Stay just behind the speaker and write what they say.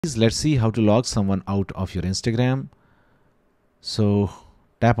Let's see how to log someone out of your Instagram. So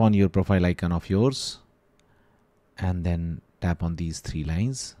tap on your profile icon of yours and then tap on these three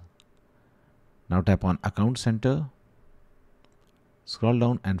lines. Now tap on Account Center. Scroll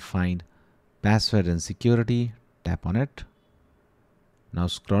down and find Password and Security. Tap on it. Now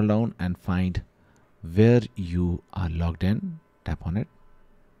scroll down and find where you are logged in. Tap on it.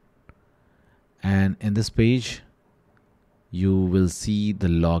 And in this page, you will see the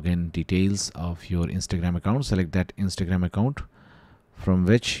login details of your Instagram account. Select that Instagram account from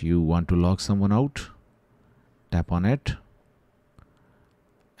which you want to log someone out. Tap on it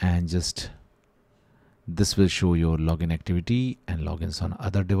and this will show your login activity and logins on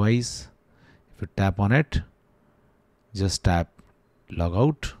other device. If you tap on it, just tap log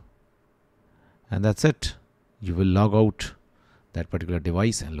out and that's it. You will log out that particular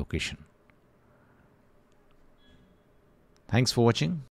device and location. Thanks for watching.